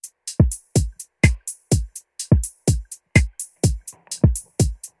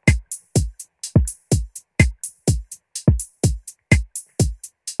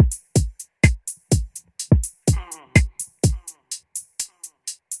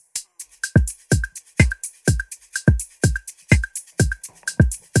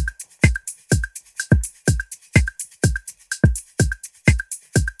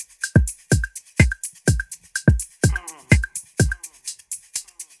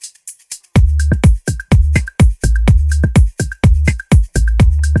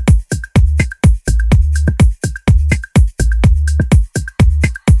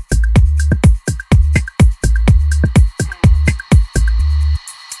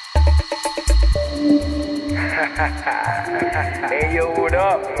Hey yo, what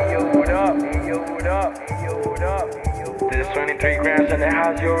up? Hey yo, what up? Hey yo, what up? Hey yo, what up? Hey yo, there's 23 grams in the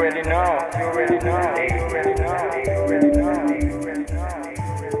house, you already know. You already know. Hey, you already know. Hey, you already know. Hey, you already know.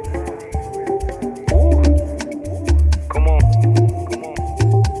 Ooh. Come on. Come on.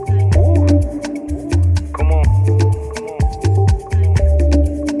 Ooh. Come on. Come on.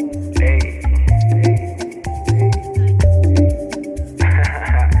 Hey.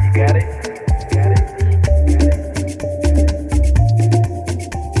 You got it?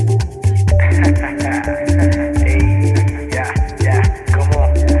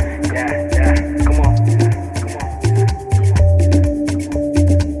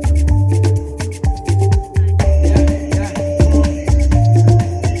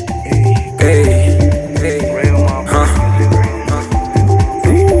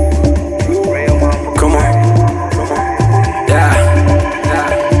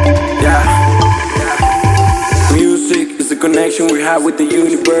 Connection we have with the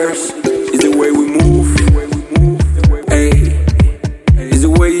universe is the way we move. Hey, is the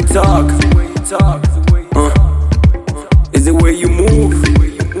way you talk. Is the way you move.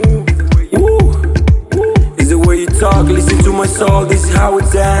 Woo. Is the way you talk. Listen to my soul. This is how we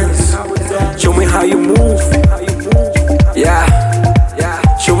dance. Show me how you move. Yeah.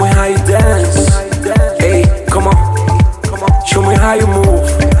 Show me how you dance. Hey, come on. Show me how you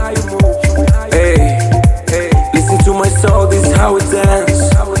move.